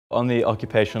On the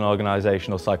Occupational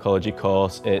Organisational Psychology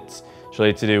course, it's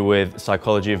really to do with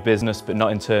psychology of business, but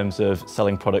not in terms of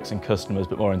selling products and customers,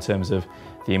 but more in terms of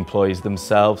the employees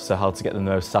themselves, so how to get them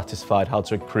the most satisfied, how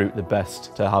to recruit the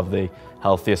best, to have the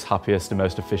healthiest, happiest and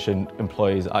most efficient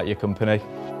employees at your company.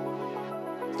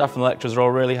 Staff and lecturers are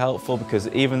all really helpful because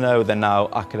even though they're now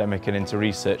academic and into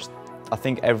research, I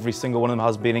think every single one of them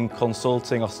has been in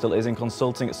consulting or still is in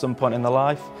consulting at some point in their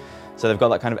life. So they've got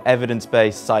that kind of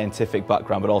evidence-based scientific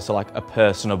background, but also like a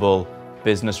personable,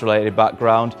 business-related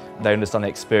background. They understand the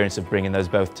experience of bringing those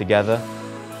both together.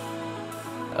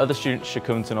 Other students should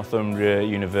come to Northumbria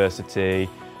University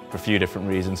for a few different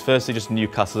reasons. Firstly, just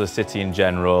Newcastle as a city in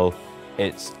general.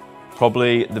 It's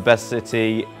probably the best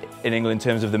city in England in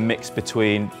terms of the mix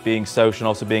between being social and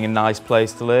also being a nice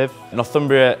place to live.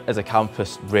 Northumbria as a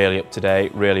campus, really up to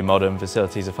date, really modern,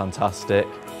 facilities are fantastic.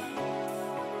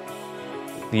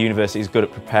 The university is good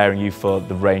at preparing you for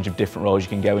the range of different roles you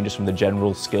can go in, just from the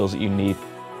general skills that you need.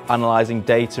 Analysing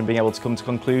data and being able to come to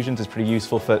conclusions is pretty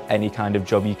useful for any kind of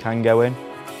job you can go in.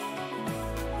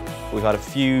 We've had a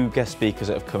few guest speakers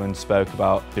that have come and spoke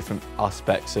about different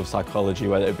aspects of psychology,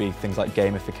 whether it be things like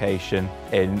gamification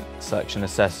in selection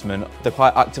assessment. They're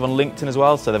quite active on LinkedIn as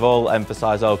well, so they've all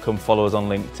emphasised, oh, come follow us on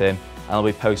LinkedIn, and they'll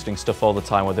be posting stuff all the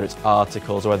time, whether it's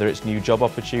articles or whether it's new job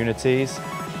opportunities.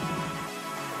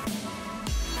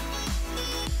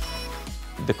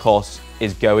 The course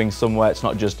is going somewhere. It's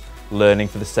not just learning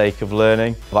for the sake of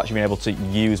learning. I've actually been able to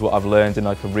use what I've learned in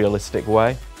like a realistic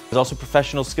way. There's also a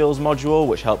professional skills module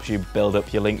which helps you build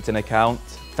up your LinkedIn account.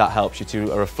 That helps you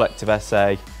to a reflective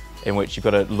essay in which you've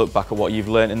got to look back at what you've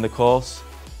learned in the course.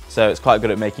 So it's quite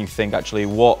good at making you think, actually,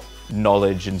 what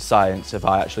knowledge and science have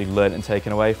I actually learned and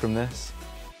taken away from this?